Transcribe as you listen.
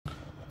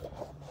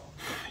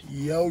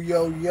Yo,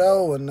 yo,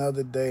 yo,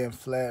 another day in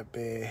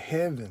flatbed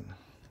heaven.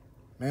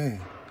 Man,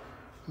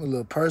 I'm a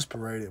little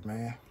perspirated,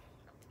 man.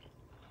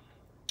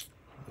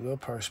 A little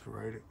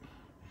perspirated.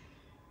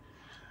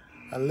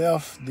 I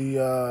left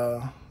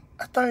I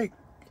think,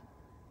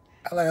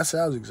 like I said,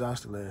 I was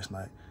exhausted last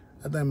night.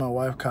 I think my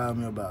wife called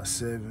me about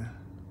 7.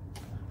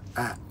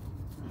 I,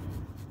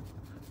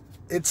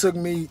 it took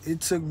me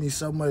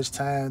so much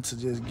time to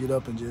just get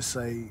up and just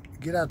say,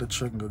 get out the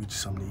truck and go get you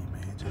something to eat,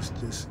 man.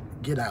 Just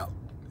get out.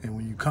 And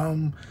when you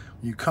come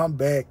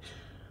back,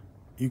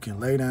 you can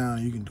lay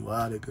down, you can do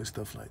all that good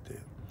stuff like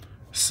that.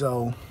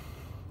 So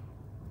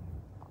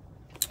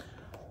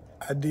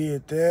I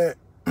did that.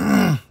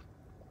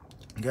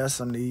 Got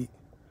something to eat.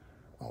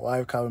 My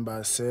wife called me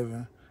about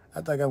 7.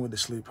 I think I went to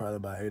sleep probably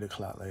about 8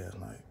 o'clock last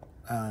night.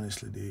 I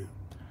honestly did.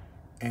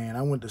 And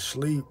I went to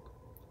sleep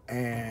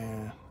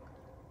and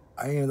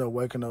I ended up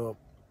waking up.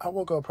 I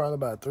woke up probably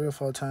about 3 or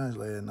 4 times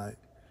last night.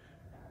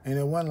 And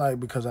it wasn't like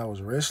because I was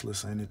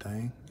restless or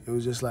anything. It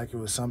was just like it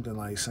was something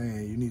like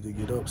saying you need to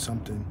get up,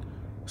 something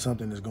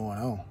is going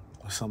on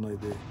or something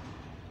like that.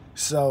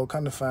 So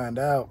come to find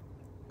out,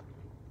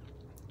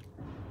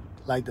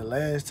 like the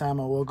last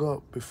time I woke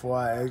up before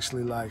I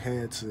actually like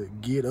had to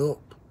get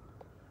up,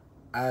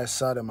 I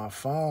saw that my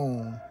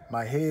phone,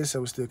 my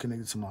headset was still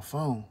connected to my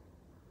phone.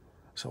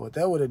 So what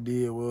that would have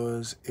did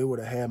was it would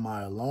have had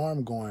my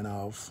alarm going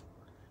off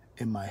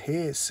in my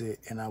headset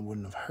and I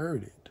wouldn't have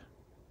heard it.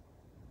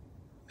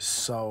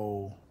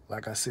 So,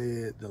 like I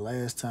said, the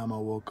last time I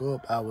woke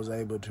up, I was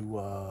able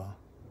to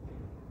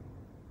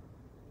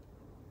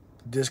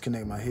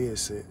disconnect my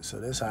headset.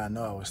 So that's how I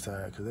know I was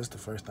tired, because that's the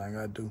first thing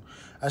I do.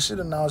 I should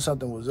have known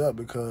something was up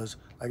because,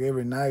 like,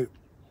 every night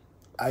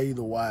I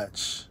either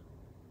watch,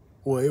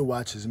 well, it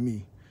watches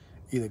me,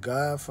 either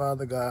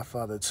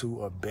Godfather 2,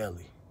 or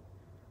Belly.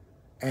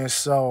 And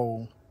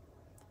so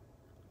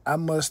I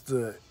must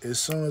have, as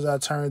soon as I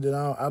turned it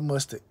on, I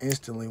must have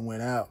instantly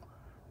went out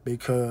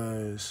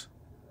because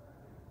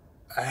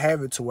I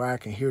have it to where I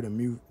can hear the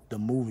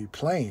movie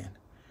playing.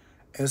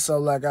 And so,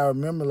 like, I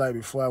remember, like,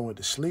 before I went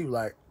to sleep,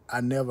 like,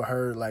 I never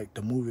heard, like,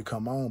 the movie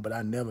come on, but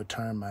I never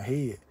turned my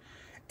head.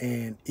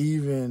 And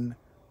even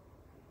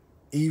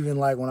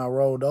like, when I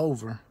rolled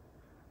over,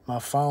 my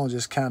phone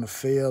just kind of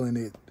fell and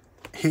it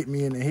hit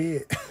me in the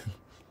head.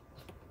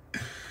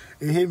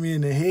 It hit me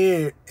in the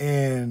head,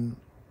 and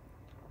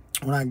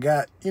when I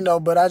got,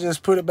 but I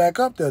just put it back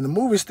up there. The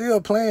movie's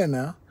still playing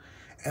now.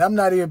 And I'm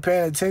not even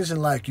paying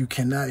attention, like, you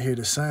cannot hear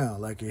the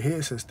sound. Like, your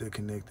headset's still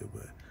connected,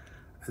 but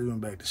I just went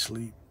back to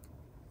sleep.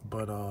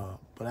 But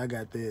I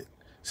got that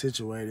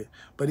situated.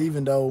 But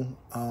even though,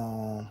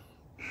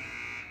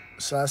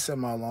 so I set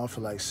my alarm for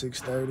like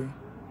 6:30.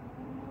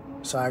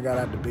 So I got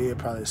out of bed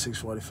probably at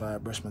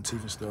 6:45, brushed my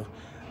teeth and stuff.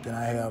 Then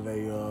I have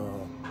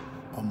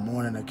a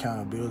morning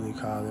accountability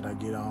call that I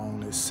get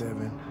on at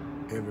 7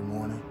 every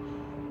morning.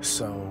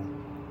 So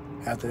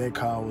after that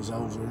call was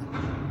over,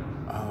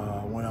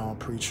 went on,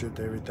 pre-tripped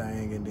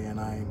everything, and then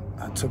I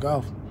took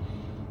off.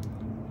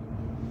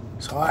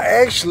 So I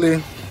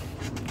actually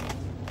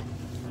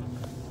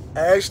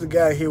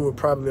got here with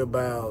probably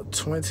about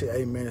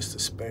 28 minutes to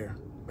spare,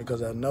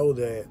 because I know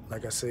that,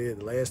 like I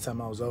said, the last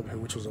time I was over here,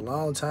 which was a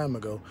long time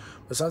ago,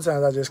 but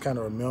sometimes I just kind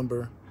of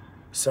remember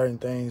certain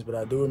things. But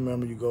I do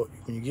remember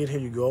when you get here,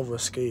 you go over a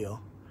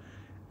scale,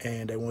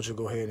 and they want you to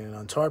go ahead and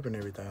untarp and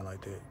everything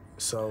like that.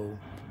 So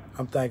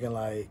I'm thinking,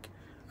 like,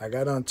 I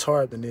got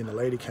untarped, and then the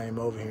lady came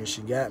over here and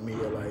she got me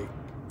at like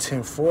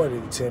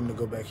 10:40 to tell me to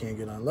go back here and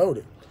get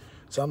unloaded.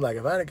 So I'm like,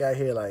 if I'd have got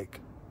here like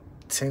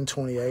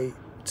 10:28,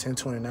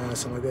 10:29,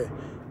 something like that,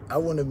 I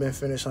wouldn't have been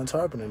finished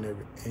untarping and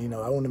everything.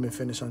 I wouldn't have been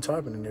finished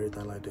untarping and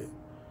everything like that.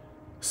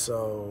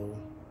 So,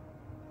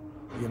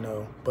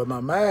 but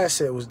my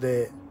mindset was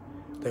that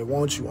they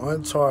want you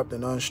untarped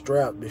and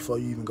unstrapped before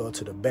you even go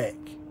to the back.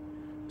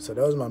 So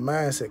that was my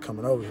mindset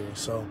coming over here.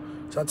 So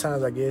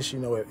sometimes I guess,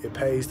 it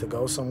pays to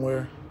go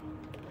somewhere.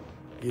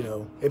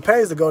 It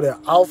pays to go there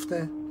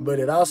often, but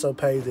it also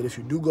pays that if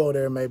you do go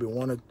there maybe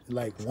one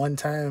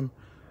time,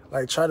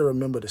 like, try to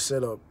remember the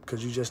setup,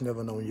 because you just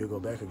never know when you'll go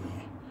back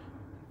again.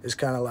 It's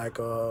kind of like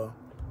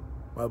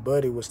my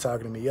buddy was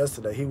talking to me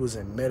yesterday. He was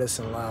in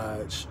Medicine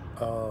Lodge,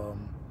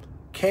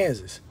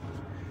 Kansas,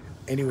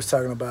 and he was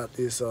talking about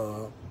this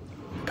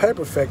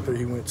paper factory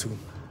he went to.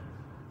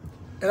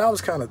 And I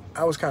was kind of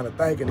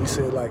thinking. He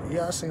said, like,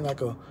 yeah, I seen like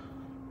a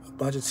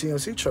bunch of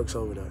TMC trucks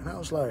over there, and I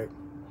was like,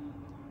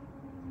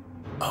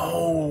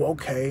 oh,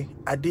 okay.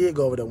 I did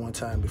go over there one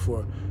time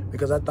before,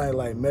 because I think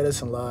like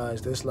Medicine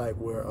Lodge, that's like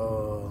where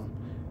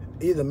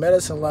either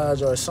Medicine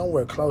Lodge or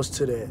somewhere close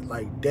to that,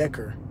 like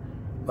Decker,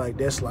 like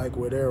that's like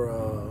where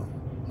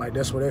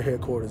that's where their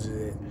headquarters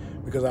is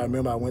at. Because I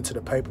remember I went to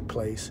the paper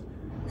place,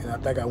 and I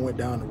think I went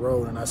down the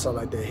road and I saw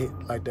like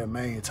that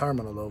main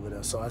terminal over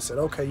there. So I said,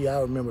 okay, yeah,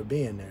 I remember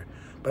being there,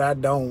 but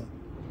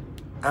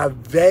I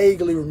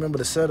vaguely remember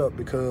the setup,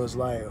 because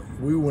like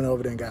we went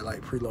over there and got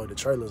like preloaded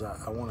trailers,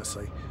 I want to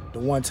say, the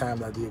one time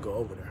that I did go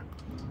over there.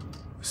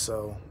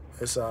 So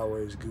it's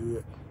always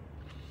good.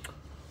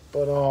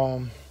 But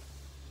I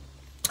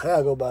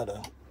gotta go by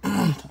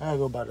the gotta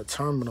go by the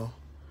terminal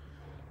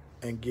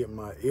and get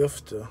my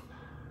IFTA.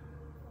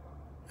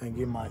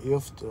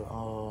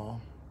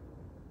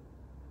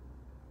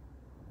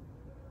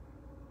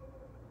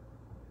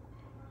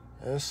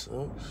 That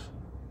sucks.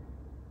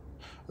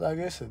 Well, I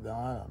guess it don't.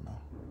 I don't know.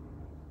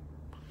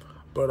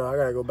 But I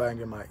gotta go back and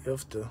get my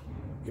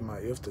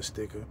IFTA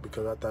sticker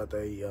because I thought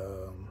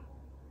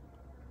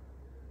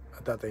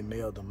they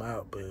mailed them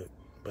out, but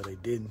they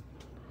didn't.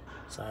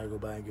 So I gotta go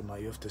back and get my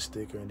IFTA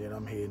sticker, and then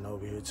I'm heading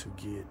over here to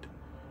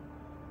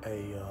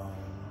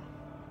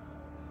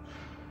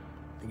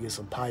get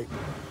some pipe.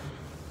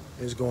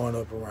 It's going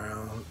up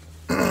around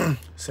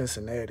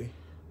Cincinnati,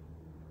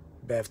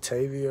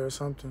 Batavia or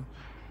something.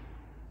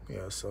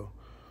 Yeah, so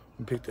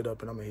I picked it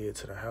up and I'm gonna head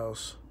to the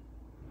house.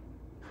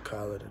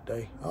 Call it a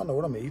day. I don't know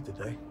what I'm gonna eat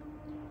today.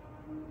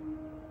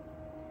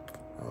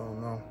 I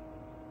don't know.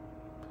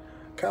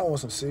 Kinda want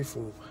some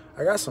seafood.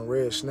 I got some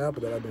red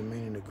snapper that I've been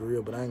meaning to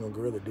grill, but I ain't gonna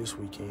grill it this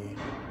weekend.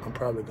 I'm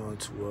probably going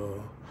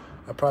to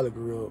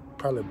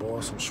probably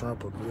boil some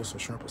shrimp or grill some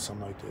shrimp or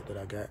something like that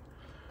I got.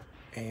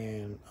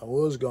 And I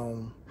was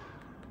gonna,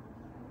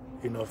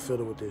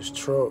 fill it with this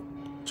truck,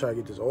 try to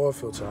get this oil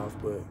filter off,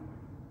 but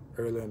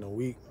earlier in the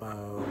week,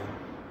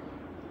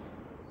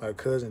 my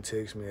cousin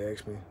texted me,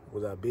 asked me,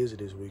 was I busy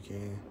this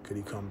weekend? Could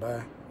he come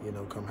by,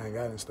 come hang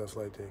out and stuff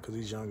like that, because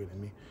he's younger than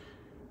me.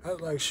 I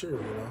was like, sure,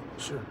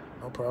 sure,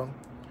 no problem.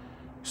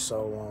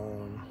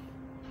 So,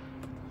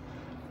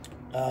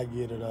 I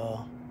get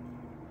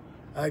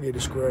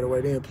it squared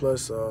away then.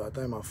 Plus, I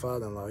think my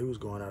father-in-law, he was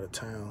going out of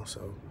town,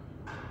 so,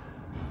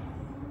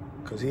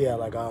 because he had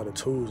like all the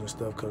tools and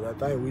stuff, because I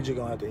think we just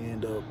gonna have to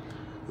end up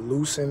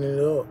loosening it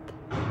up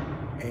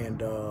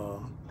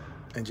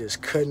and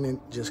just cutting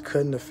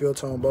the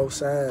filter on both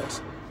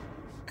sides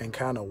and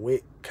kind of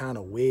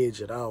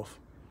wedge it off.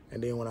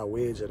 And then when I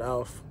wedge it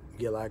off,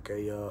 get like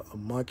a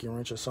monkey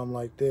wrench or something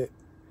like that,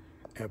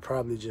 and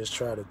probably just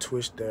try to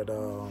twist that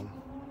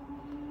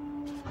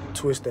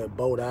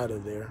bolt out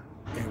of there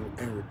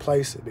and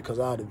replace it, because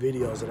all the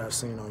videos that I've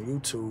seen on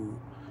YouTube,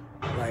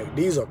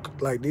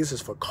 this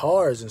is for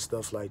cars and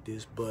stuff like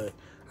this, but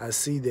I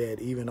see that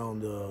even on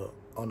the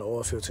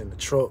oil filter in the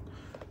truck,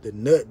 the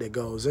nut that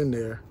goes in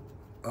there,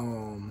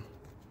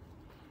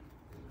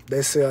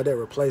 they sell that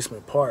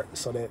replacement part.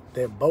 So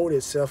that bolt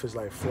itself is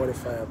like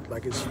 $45.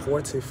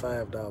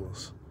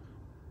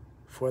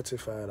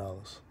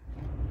 $45.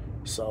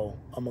 So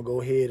I'm gonna go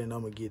ahead and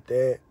I'm gonna get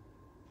that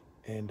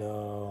and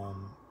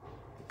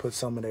put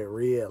some of that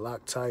red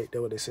Loctite.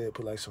 That's what they said.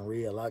 Put like some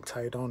red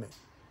Loctite on it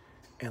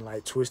and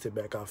like twist it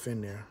back off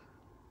in there,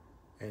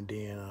 and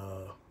then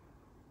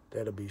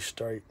that'll be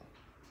straight.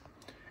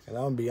 And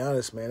I'm gonna be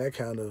honest, man, it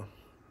kind of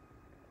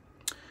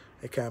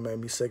made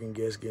me second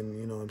guess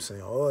getting,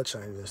 oil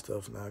changes and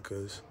stuff now,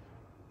 because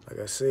like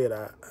I said,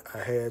 I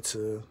had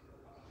to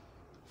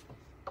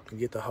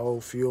get the whole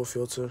fuel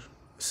filter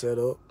set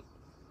up,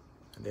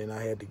 and then now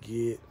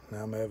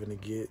I'm having to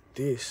get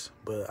this.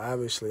 But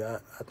obviously I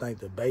think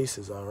the base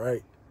is all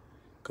right,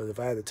 because if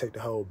I had to take the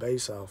whole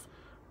base off,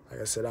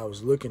 like I said, I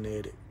was looking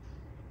at it,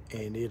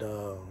 and you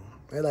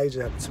just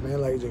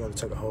gotta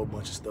take a whole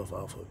bunch of stuff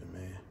off of it,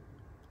 man.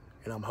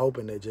 And I'm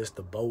hoping that just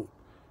the bolt,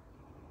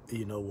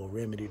 will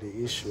remedy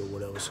the issue or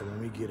whatever. So when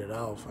we get it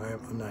off,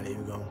 I'm not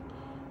even gonna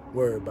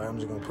worry about it. I'm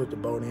just gonna put the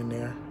bolt in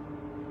there,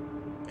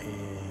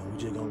 and we're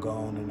just gonna go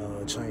on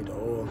and change the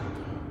oil.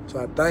 So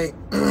I think,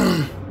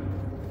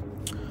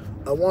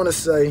 I wanna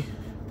say,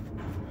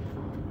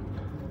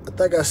 I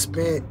think I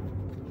spent,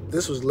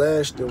 this was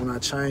last year when I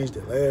changed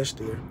it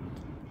last year.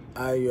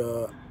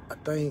 I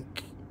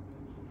think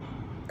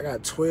I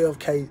got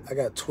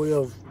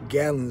 12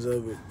 gallons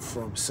of it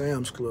from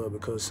Sam's Club,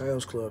 because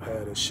Sam's Club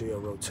had a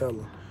Shell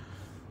Rotella.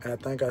 And I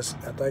think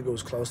it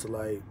was close to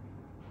like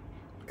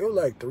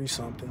 3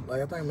 something.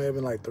 Like I think it may have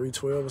been like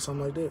 312 or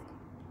something like that.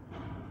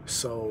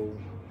 So,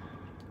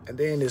 and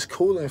then this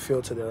coolant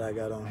filter that I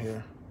got on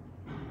here,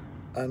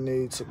 I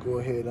need to go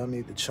ahead, I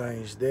need to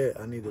change that.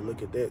 I need to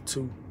look at that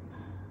too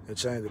and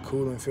change the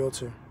coolant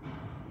filter.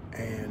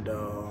 And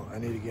I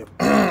need to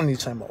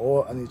change my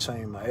oil, I need to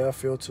change my air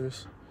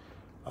filters,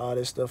 all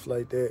that stuff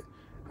like that.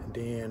 And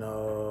then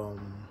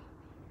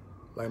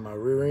like my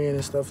rear end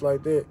and stuff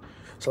like that.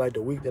 So like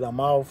the week that I'm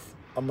off,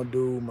 I'm gonna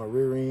do my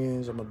rear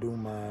ends, I'm gonna do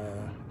my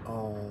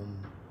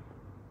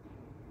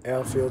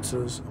air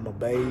filters, I'm gonna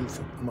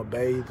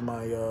bathe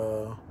my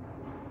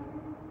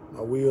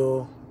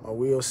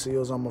wheel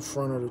seals on the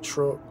front of the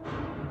truck.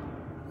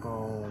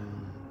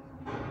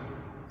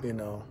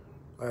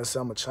 Like I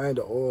said, I'm gonna change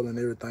the oil and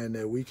everything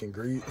that we can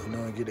grease,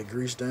 and get it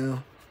greased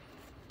down,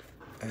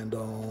 and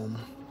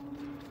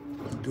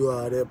do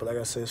all that. But like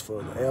I said, it's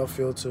for the air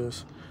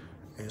filters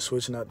and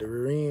switching out the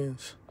rear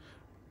ends.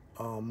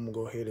 I'm gonna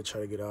go ahead and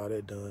try to get all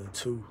that done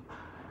too.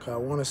 Cause I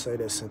wanna say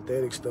that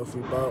synthetic stuff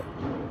we bought,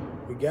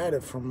 we got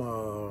it from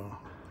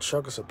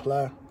Trucker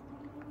Supply.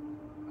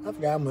 I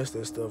forgot how much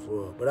that stuff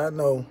was, but I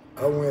know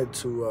I went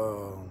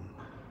to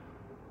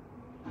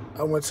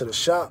the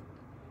shop,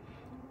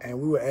 and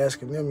we were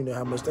asking them,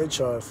 how much they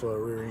charge for a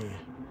rear end.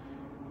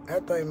 I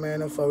think,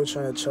 man, them folks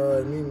trying to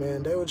charge me,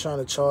 man. They were trying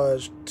to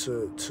charge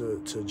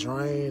to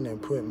drain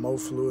and put more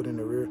fluid in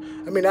the rear.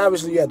 I mean,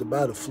 obviously you have to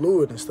buy the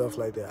fluid and stuff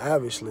like that,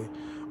 obviously.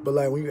 But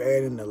like when you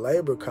add in the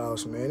labor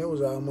costs, man, it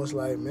was almost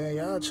like, man,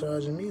 y'all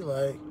charging me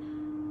like,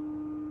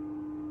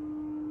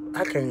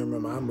 I can't even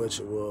remember how much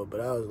it was, but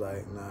I was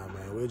like, nah,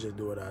 man, we'll just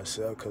do it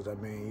ourselves. Cause I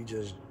mean, you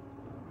just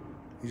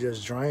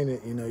drain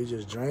it, you know, you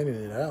just draining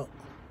it out.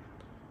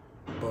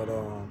 But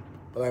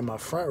like my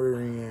front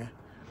rear end,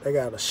 they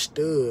got a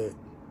stud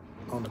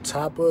on the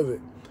top of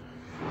it.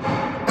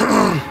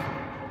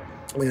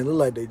 And it looked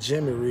like they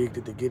Jimmy rigged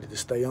it to get it to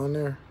stay on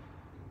there.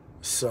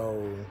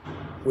 So,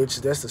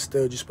 which that's the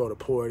stud you're supposed to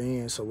pour it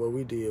in. So what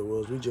we did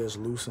was we just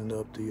loosened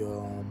up the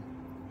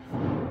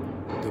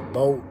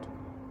bolt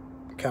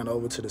kind of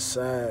over to the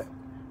side,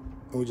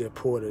 and we just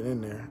poured it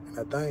in there.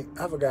 And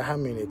I forgot how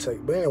many it takes,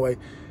 but anyway,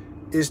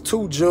 it's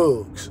 2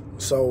 jugs,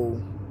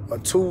 so or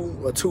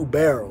two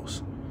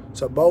barrels.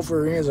 So both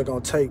rear ends are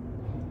gonna take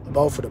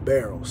both of the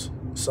barrels.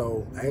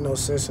 So ain't no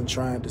sense in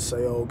trying to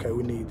say, oh, okay,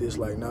 we need this.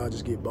 Like, nah,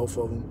 just get both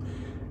of them.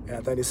 And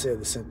I think they said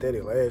the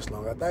synthetic lasts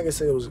long. I think it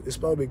said it's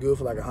supposed to be good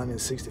for like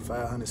 165,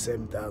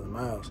 170,000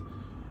 miles.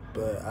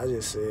 But I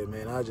just said,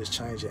 man, I'll just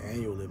change it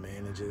annually,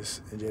 man, and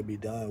just be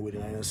done with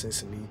it. Ain't no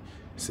sense in me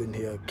sitting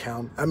here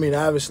counting. I mean,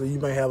 obviously, you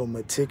may have a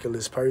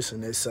meticulous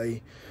person that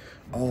say,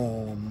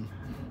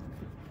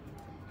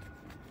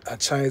 I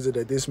changed it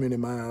at this many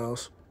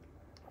miles,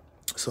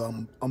 so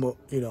I'm gonna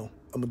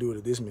do it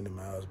at this many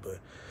miles. But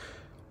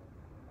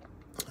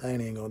I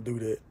ain't even gonna do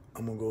that.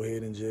 I'm gonna go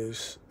ahead and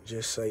just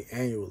say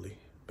annually,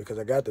 because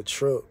I got the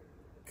truck.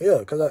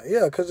 Yeah,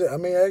 cause I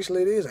mean,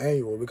 actually it is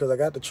annual because I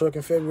got the truck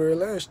in February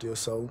last year.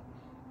 So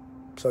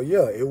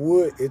yeah,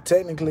 it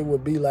technically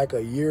would be like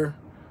a year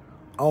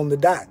on the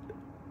dot,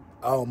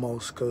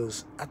 almost.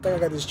 Cause I think I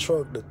got this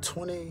truck the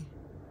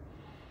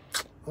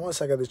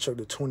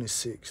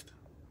 26th.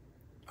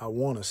 I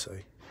wanna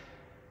say.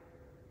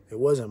 It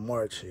wasn't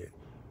March yet.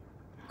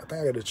 I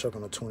think I got the truck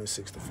on the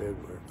 26th of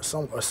February,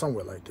 or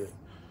somewhere like that.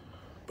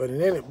 But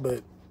in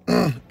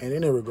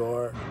any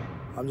regard,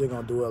 I'm just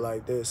gonna do it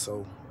like that.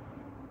 So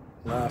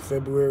around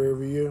February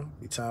every year,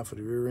 be time for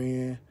the rear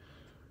end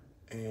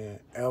and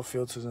air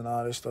filters and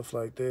all that stuff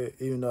like that.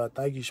 Even though I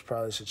think you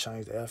probably should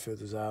change the air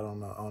filters out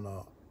on a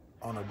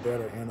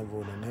better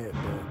interval than that.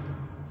 But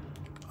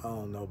I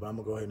don't know. But I'm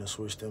gonna go ahead and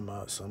switch them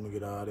out. So I'm gonna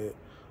get all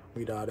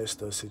that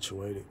stuff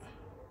situated.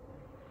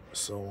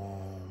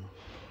 So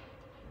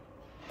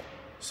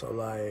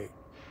like,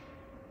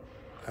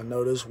 I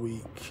know this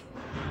week,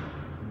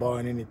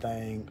 barring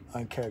anything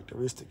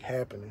uncharacteristic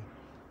happening,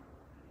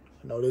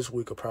 I know this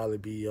week will probably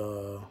be,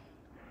 it'll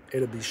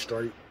be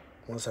straight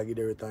once I get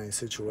everything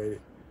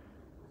situated.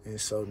 And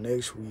so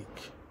next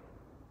week,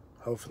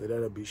 hopefully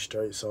that'll be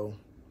straight. So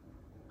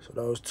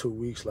those 2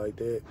 weeks like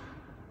that,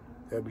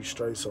 that'll be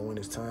straight. So when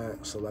it's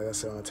time, so like I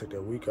said, when I take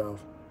that week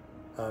off,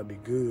 I'll be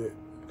good,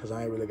 because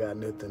I ain't really got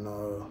nothing,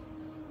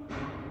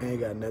 ain't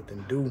got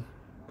nothing to do.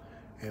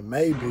 And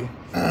maybe,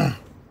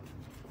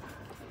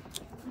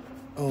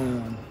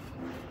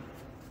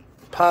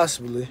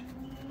 possibly,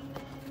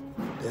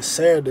 that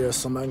Saturday or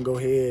something, I can go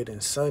ahead,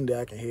 and Sunday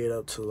I can head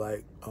up to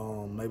like,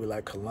 maybe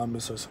like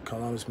Columbus,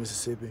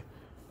 Mississippi,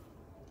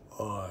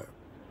 or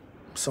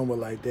somewhere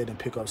like that, and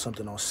pick up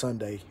something on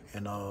Sunday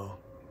and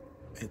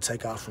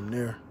take off from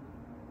there.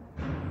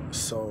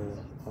 So,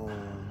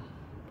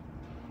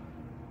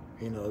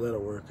 that'll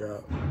work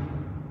out.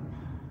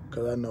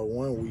 Cause I know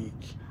one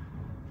week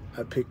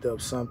I picked up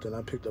something.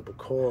 I picked up a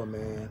car,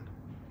 man.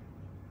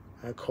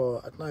 I think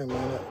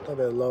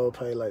that load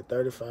paid like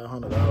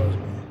 $3,500,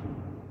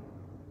 man.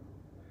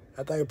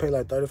 I think it paid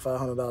like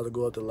 $3,500 to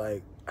go up to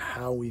like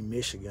Howey,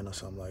 Michigan or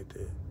something like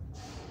that.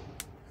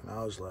 And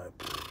I was like,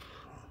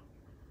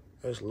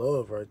 that's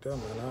love right there,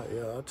 man.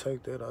 I'll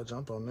take that. I'll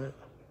jump on that.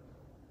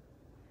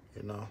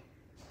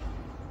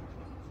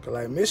 Cause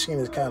like Michigan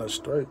is kind of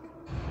straight.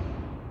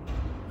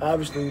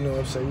 Obviously, you know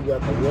what I'm saying, you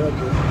got the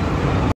weather.